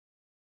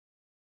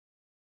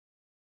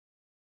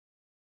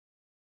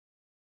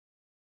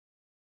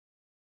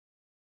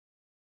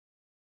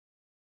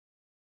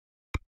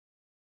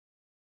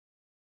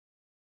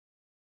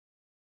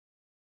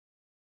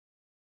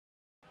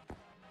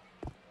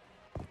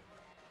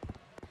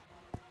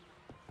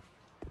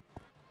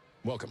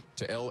Welcome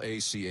to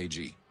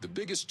LACAG, the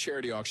biggest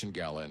charity auction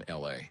gala in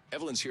LA.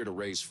 Evelyn's here to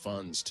raise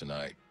funds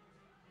tonight.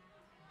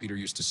 Peter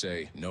used to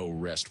say, no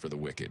rest for the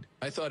wicked.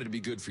 I thought it'd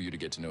be good for you to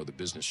get to know the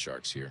business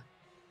sharks here.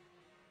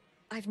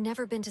 I've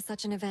never been to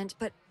such an event,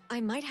 but I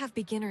might have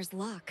beginner's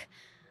luck.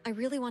 I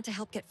really want to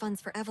help get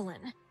funds for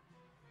Evelyn.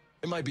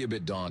 It might be a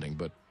bit daunting,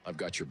 but I've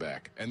got your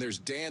back. And there's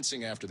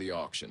dancing after the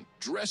auction.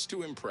 Dress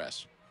to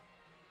impress.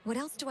 What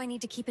else do I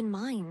need to keep in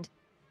mind?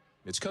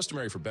 It's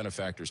customary for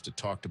benefactors to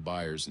talk to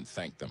buyers and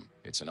thank them.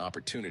 It's an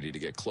opportunity to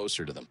get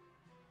closer to them.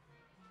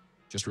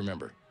 Just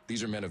remember,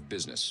 these are men of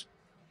business.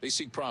 They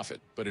seek profit,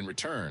 but in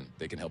return,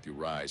 they can help you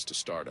rise to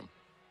stardom.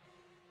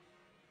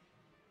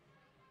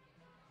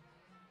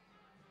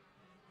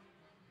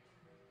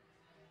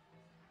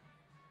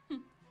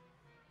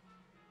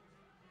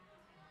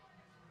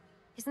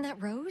 Isn't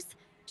that Rose?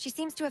 She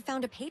seems to have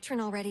found a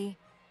patron already.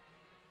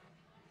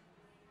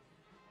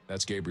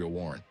 That's Gabriel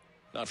Warren.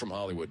 Not from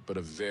Hollywood, but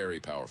a very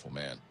powerful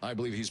man. I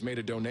believe he's made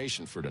a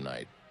donation for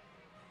tonight.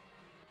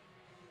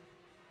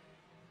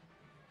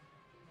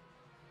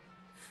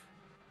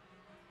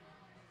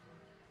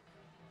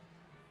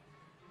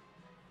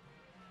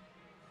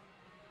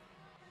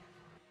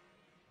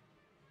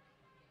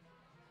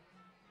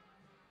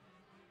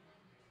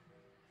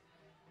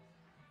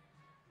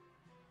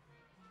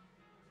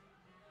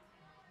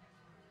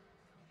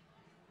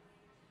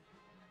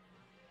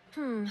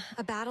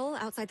 A battle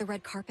outside the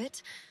red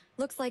carpet?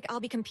 Looks like I'll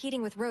be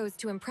competing with Rose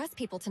to impress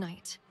people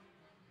tonight.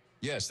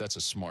 Yes, that's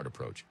a smart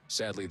approach.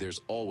 Sadly,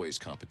 there's always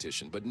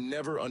competition, but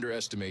never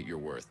underestimate your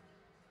worth.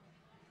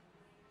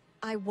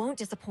 I won't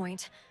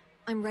disappoint.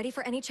 I'm ready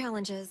for any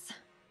challenges.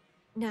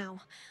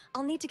 Now,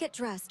 I'll need to get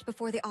dressed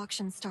before the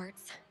auction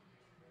starts.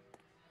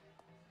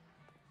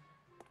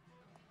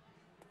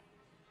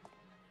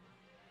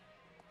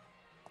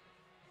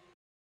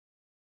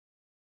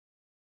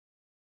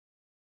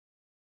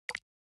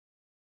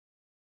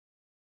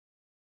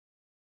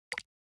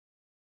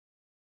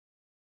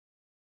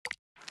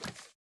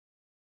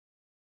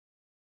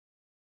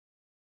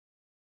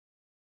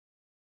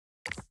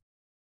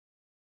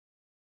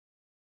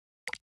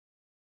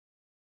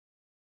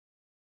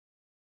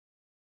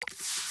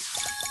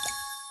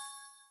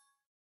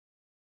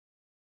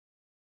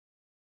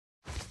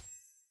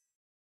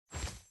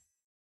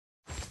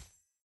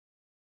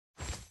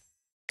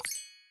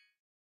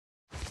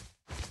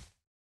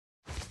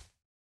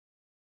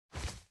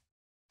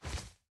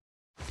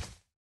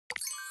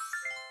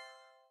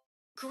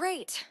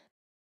 Great!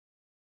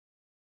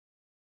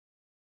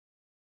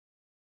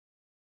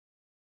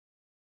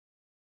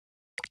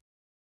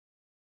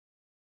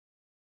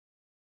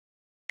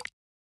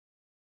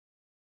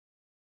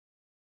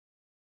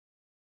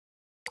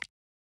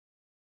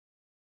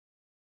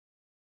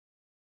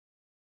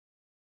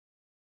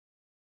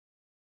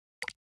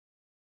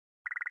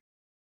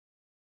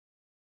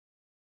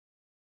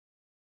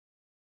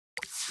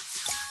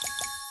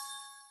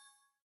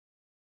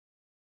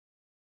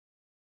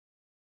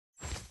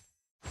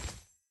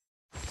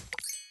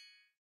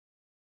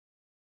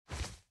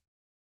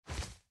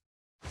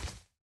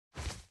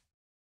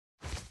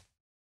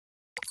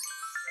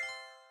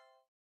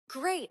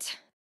 Great!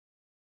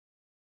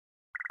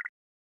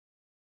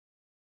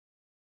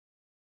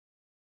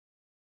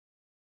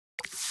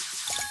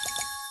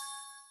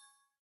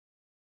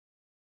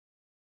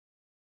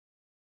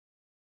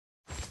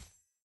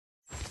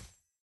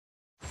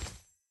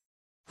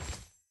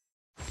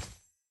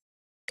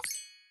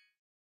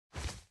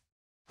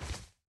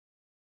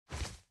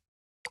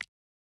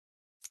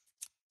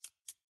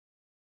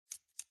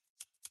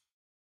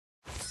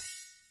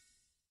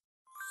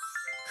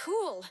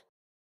 Cool!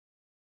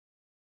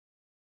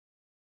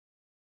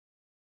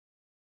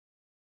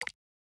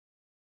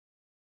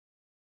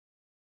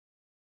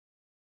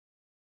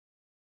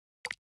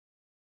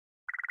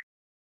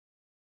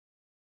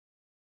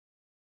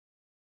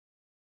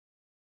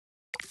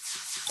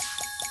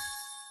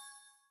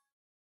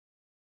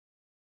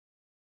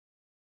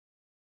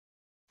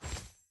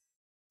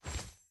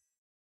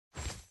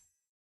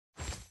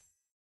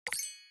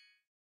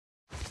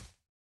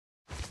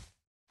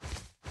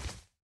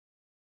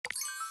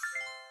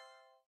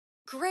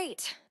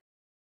 Great!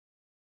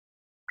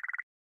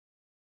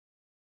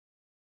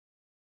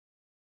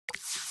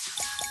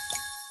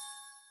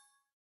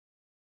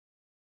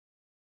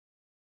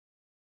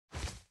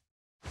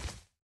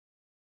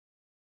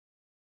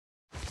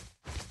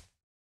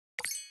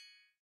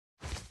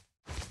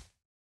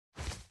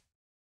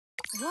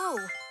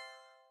 Whoa!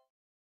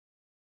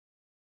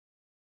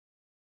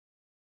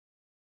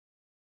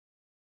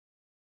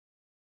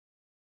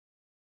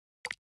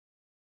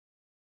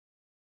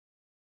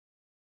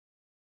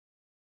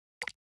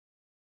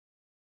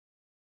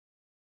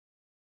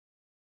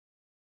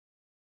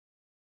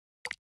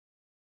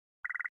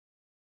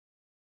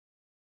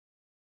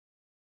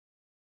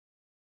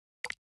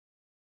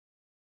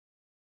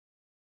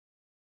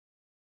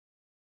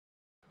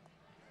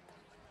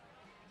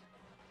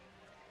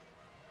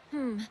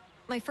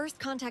 My first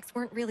contacts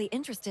weren't really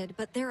interested,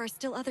 but there are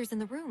still others in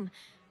the room.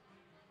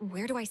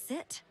 Where do I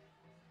sit?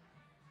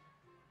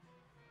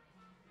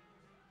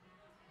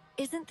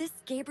 Isn't this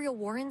Gabriel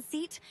Warren's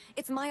seat?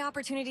 It's my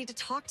opportunity to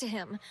talk to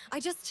him.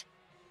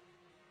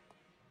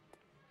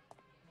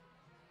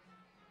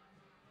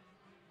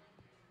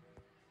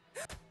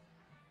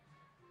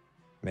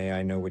 May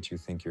I know what you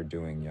think you're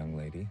doing, young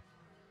lady?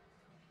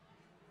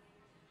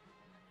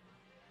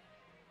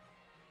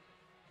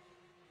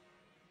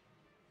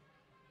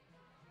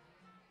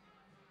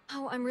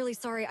 Oh, I'm really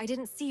sorry. I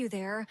didn't see you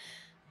there.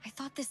 I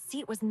thought this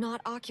seat was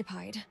not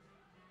occupied.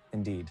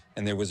 Indeed,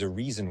 and there was a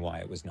reason why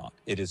it was not.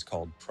 It is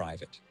called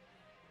private.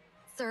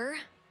 Sir,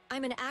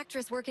 I'm an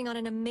actress working on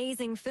an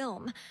amazing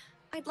film.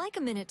 I'd like a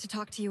minute to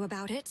talk to you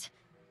about it.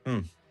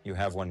 You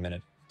have 1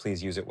 minute.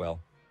 Please use it well.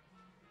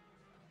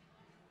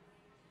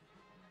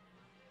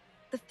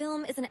 The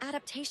film is an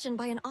adaptation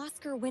by an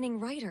Oscar-winning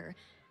writer,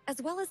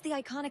 as well as the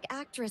iconic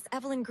actress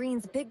Evelyn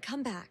Green's big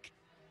comeback.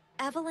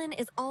 Evelyn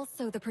is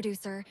also the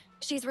producer.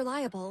 She's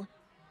reliable.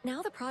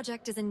 Now the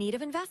project is in need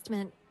of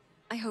investment.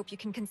 I hope you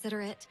can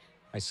consider it.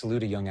 I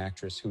salute a young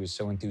actress who is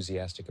so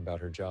enthusiastic about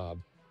her job.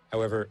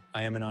 However,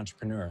 I am an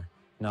entrepreneur,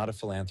 not a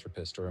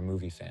philanthropist or a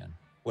movie fan.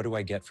 What do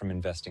I get from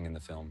investing in the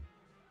film?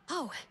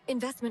 Oh,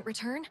 investment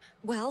return?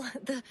 Well,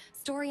 the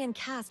story and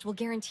cast will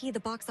guarantee the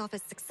box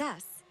office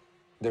success.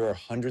 There are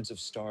hundreds of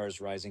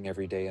stars rising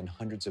every day and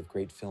hundreds of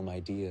great film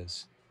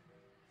ideas.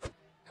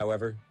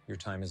 However, your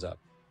time is up.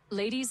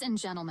 Ladies and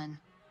gentlemen,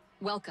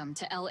 welcome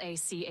to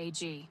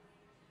LACAG.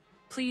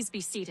 Please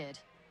be seated.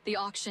 The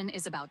auction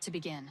is about to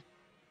begin.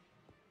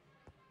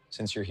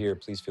 Since you're here,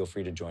 please feel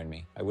free to join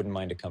me. I wouldn't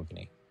mind a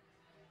company.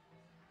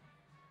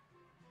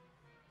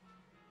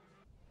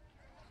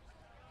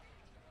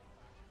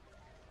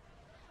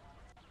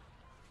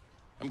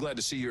 I'm glad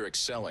to see you're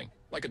excelling.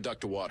 Like a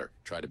duck to water.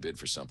 Try to bid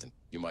for something.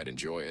 You might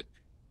enjoy it.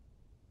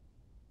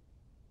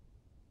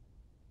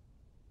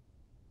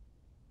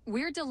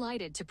 We're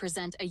delighted to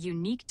present a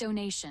unique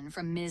donation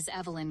from Ms.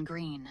 Evelyn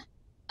Green.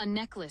 A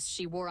necklace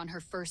she wore on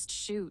her first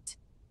shoot.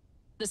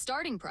 The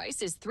starting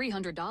price is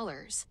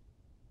 $300.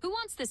 Who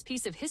wants this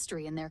piece of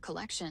history in their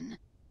collection?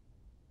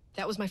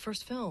 That was my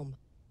first film.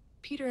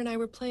 Peter and I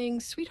were playing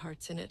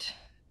sweethearts in it.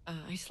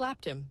 I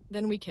slapped him,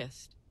 then we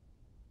kissed.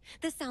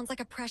 This sounds like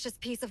a precious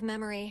piece of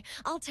memory.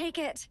 I'll take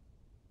it.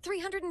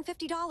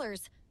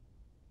 $350.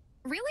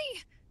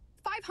 Really?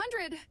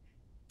 500?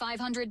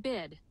 500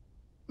 bid.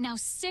 Now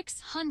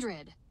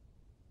 600.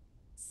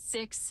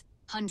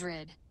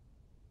 600.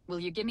 Will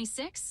you give me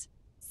 6?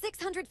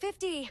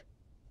 650.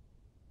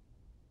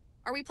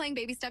 Are we playing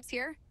baby steps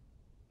here?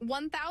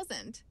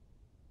 1,000.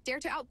 Dare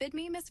to outbid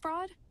me, Miss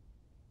Fraud?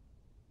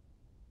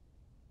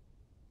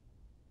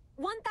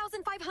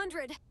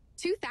 1,500.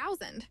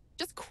 2,000.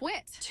 Just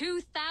quit.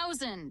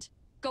 2,000.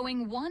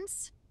 Going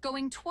once,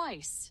 going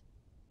twice.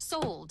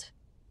 Sold.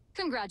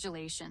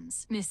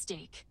 Congratulations,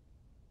 mistake.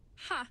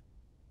 Ha.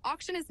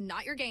 Auction is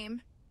not your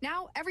game.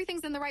 Now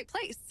everything's in the right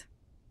place.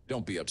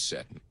 Don't be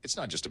upset. It's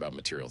not just about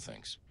material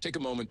things. Take a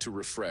moment to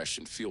refresh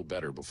and feel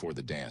better before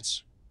the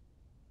dance.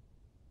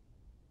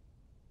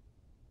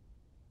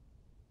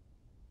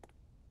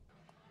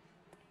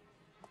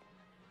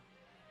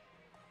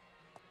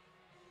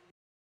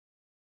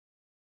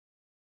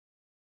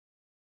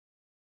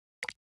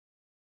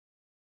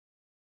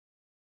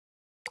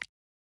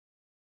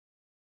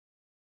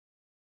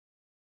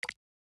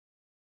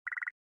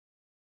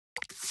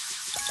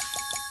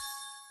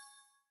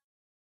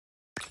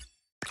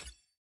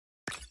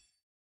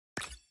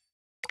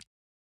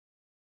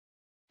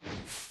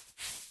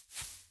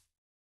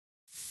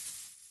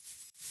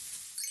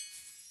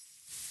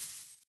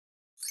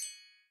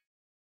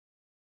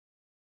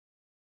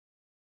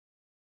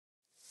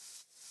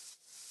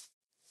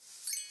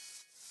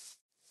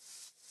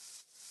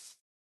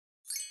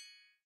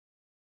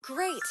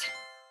 Great.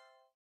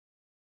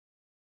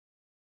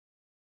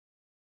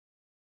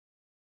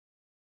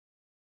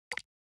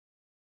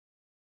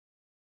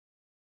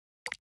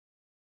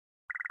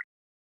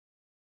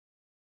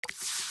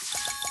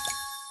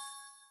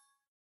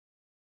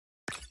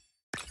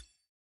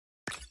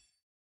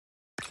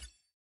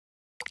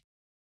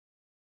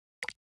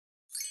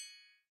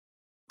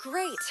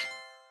 Great.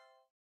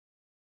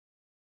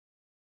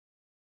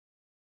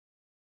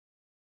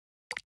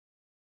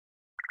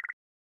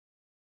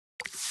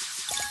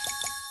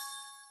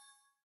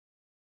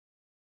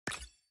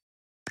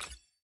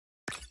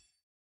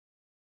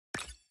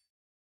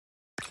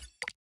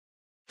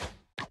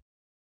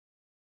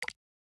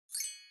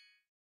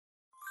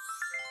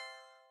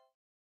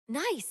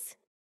 Nice.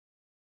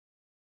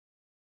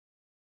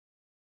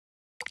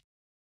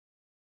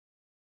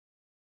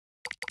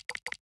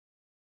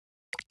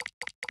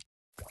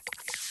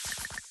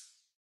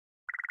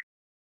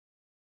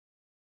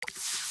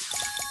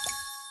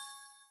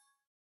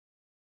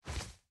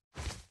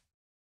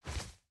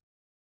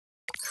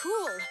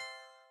 Cool.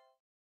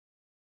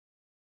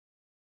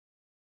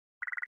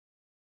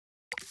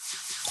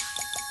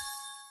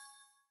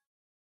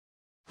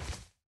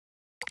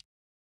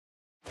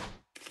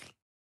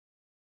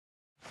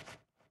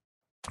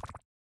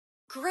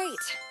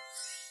 Great.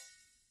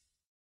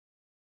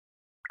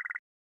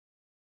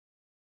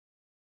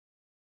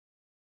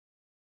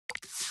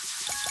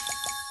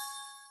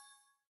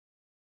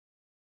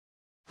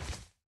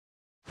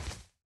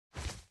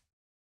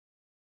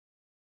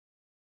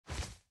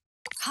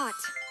 Hot.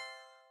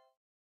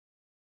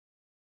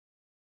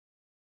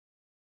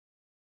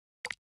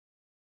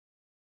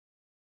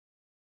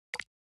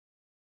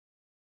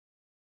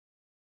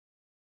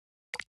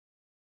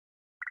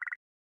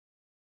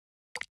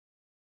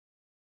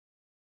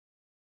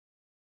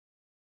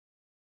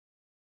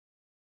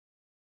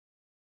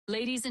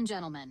 Ladies and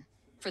gentlemen,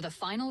 for the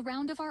final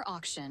round of our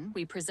auction,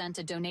 we present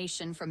a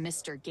donation from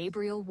Mr.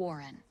 Gabriel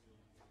Warren.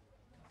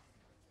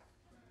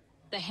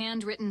 The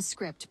handwritten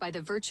script by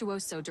the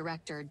virtuoso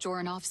director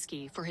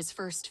Jorinovsky for his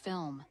first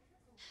film.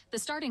 The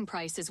starting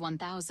price is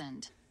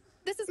 $1,000.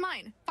 This is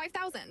mine.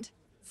 5,000.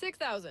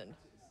 6,000.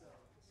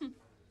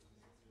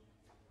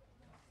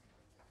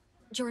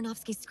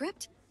 Jorinovsky's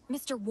script?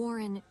 Mr.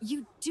 Warren,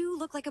 you do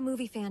look like a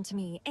movie fan to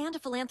me, and a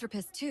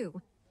philanthropist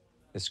too.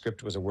 The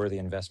script was a worthy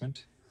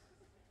investment,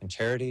 and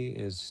charity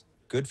is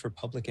good for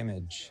public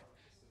image,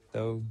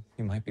 though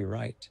you might be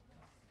right.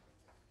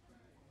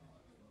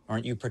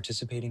 Aren't you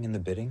participating in the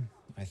bidding?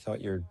 I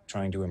thought you're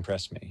trying to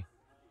impress me.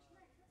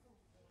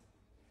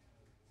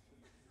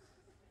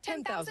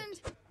 10,000.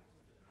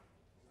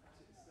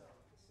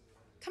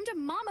 Come to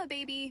mama,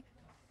 baby.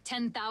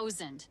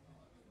 10,000.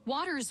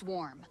 Water's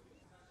warm.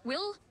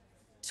 Will?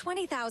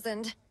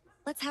 20,000.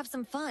 Let's have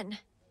some fun.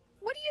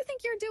 What do you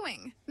think you're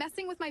doing?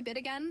 Messing with my bid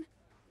again?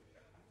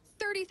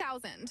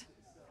 30,000.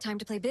 Time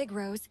to play big,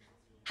 Rose.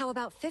 How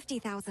about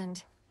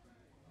 50,000?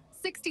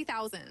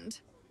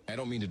 60,000. I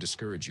don't mean to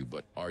discourage you,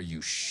 but are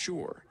you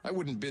sure? I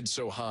wouldn't bid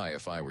so high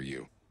if I were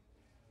you.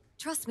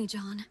 Trust me,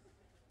 John.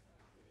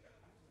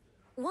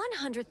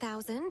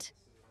 100,000.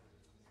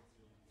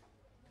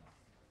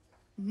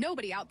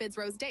 Nobody outbids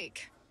Rose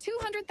Dake.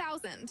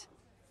 200,000.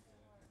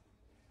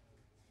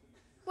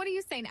 What do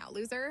you say now,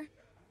 loser?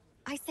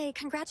 I say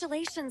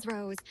congratulations,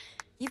 Rose.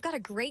 You've got a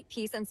great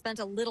piece and spent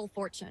a little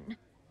fortune.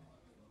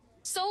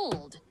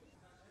 Sold.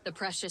 The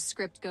precious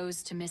script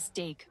goes to Miss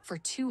Dake for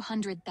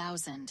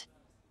 200,000.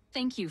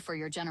 Thank you for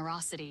your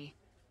generosity.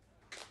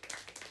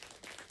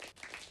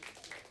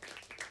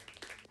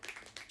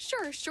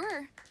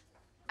 Sure.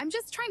 I'm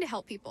just trying to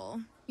help people,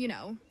 you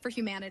know, for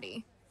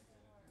humanity.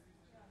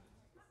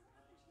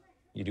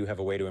 You do have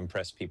a way to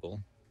impress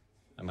people.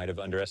 I might have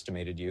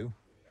underestimated you.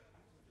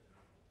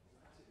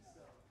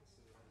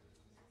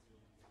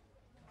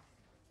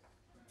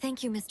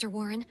 Thank you, Mr.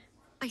 Warren.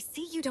 I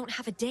see you don't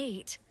have a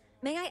date.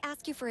 May I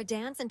ask you for a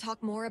dance and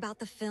talk more about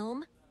the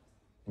film?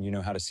 And you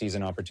know how to seize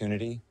an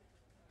opportunity?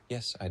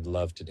 Yes, I'd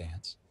love to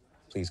dance.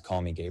 Please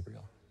call me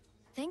Gabriel.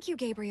 Thank you,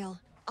 Gabriel.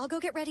 I'll go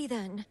get ready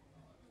then.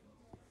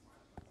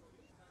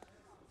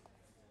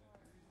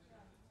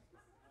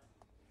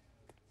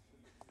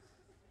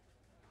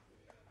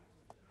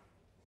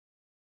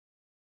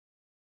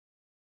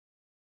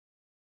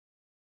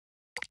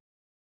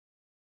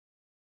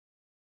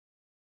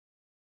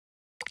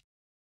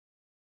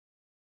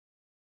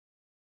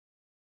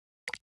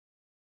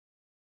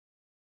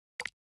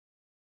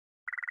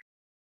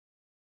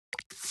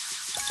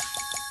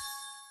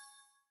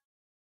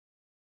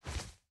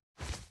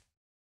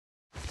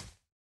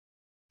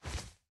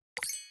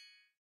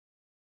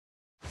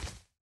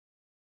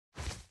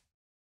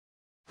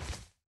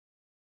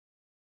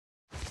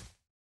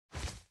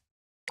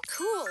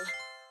 Cool.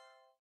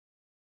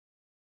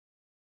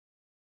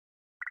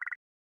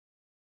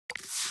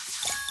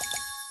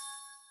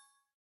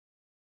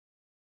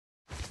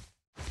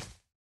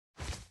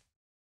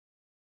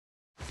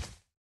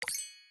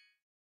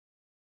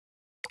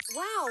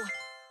 Wow.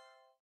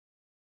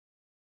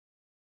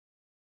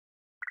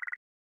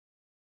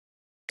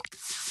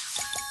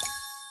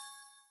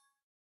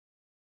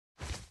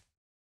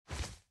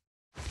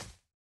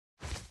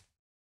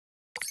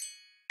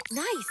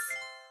 Nice.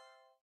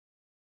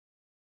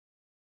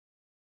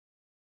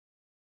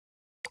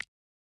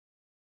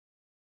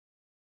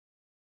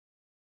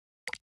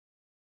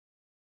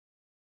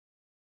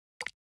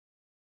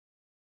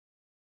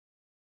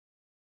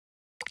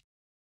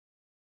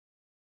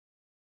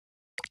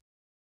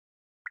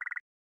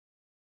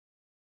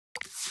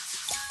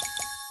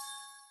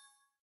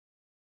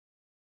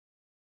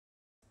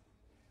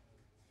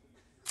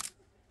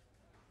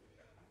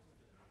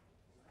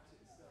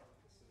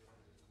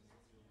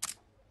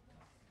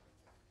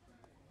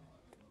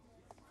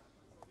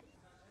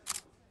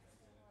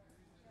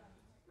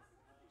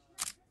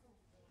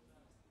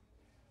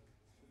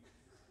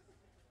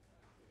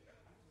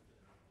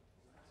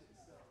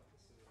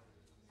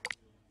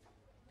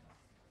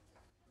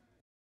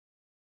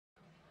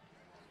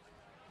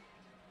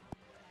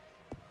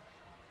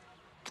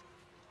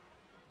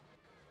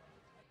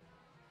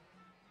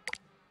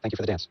 Thank you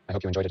for the dance. I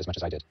hope you enjoyed it as much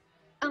as I did.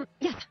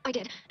 Yes, I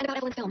did. And about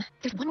Evelyn's film,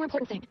 there's one more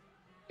important thing.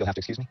 You'll have to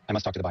excuse me. I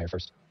must talk to the buyer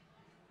first.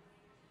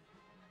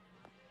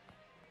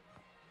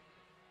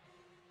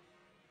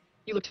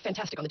 You looked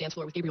fantastic on the dance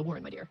floor with Gabriel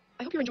Warren, my dear.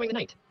 I hope you're enjoying the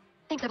night.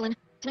 Thanks, Evelyn.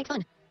 Tonight's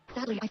fun.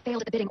 Sadly, I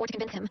failed at the bidding or to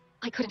convince him.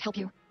 I couldn't help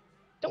you.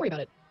 Don't worry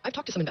about it. I've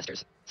talked to some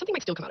investors. Something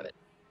might still come out of it.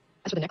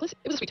 As for the necklace,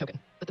 it was a sweet token.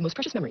 But the most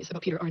precious memories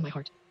about Peter are in my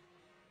heart.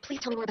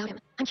 Please tell me more about him.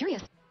 I'm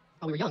curious.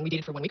 While we were young, we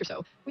dated for 1 week or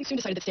so. We soon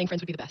decided that staying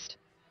friends would be the best.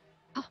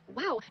 Oh,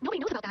 wow. Nobody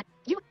knows about that.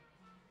 You...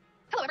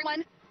 Hello,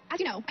 everyone. As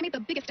you know, I made the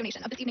biggest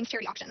donation of this evening's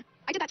charity auction.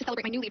 I did that to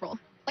celebrate my new lead role.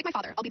 Like my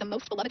father, I'll be the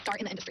most beloved star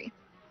in the industry.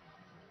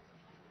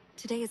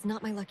 Today is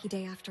not my lucky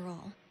day after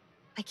all.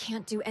 I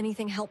can't do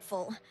anything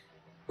helpful.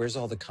 Where's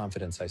all the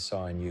confidence I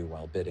saw in you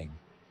while bidding?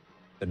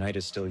 The night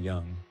is still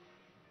young.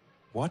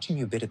 Watching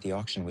you bid at the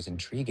auction was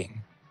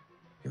intriguing.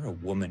 You're a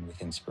woman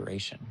with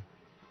inspiration.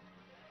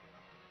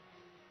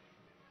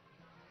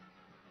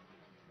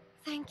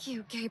 Thank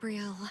you,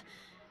 Gabriel.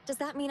 Does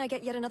that mean I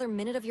get yet another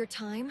minute of your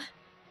time?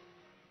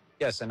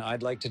 Yes, and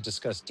I'd like to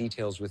discuss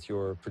details with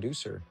your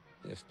producer,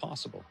 if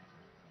possible.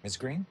 Ms.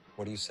 Green,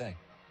 what do you say?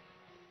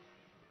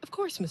 Of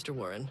course, Mr.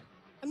 Warren.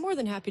 I'm more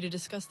than happy to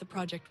discuss the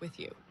project with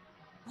you.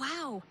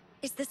 Wow,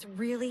 is this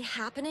really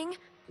happening?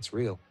 It's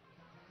real.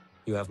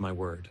 You have my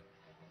word.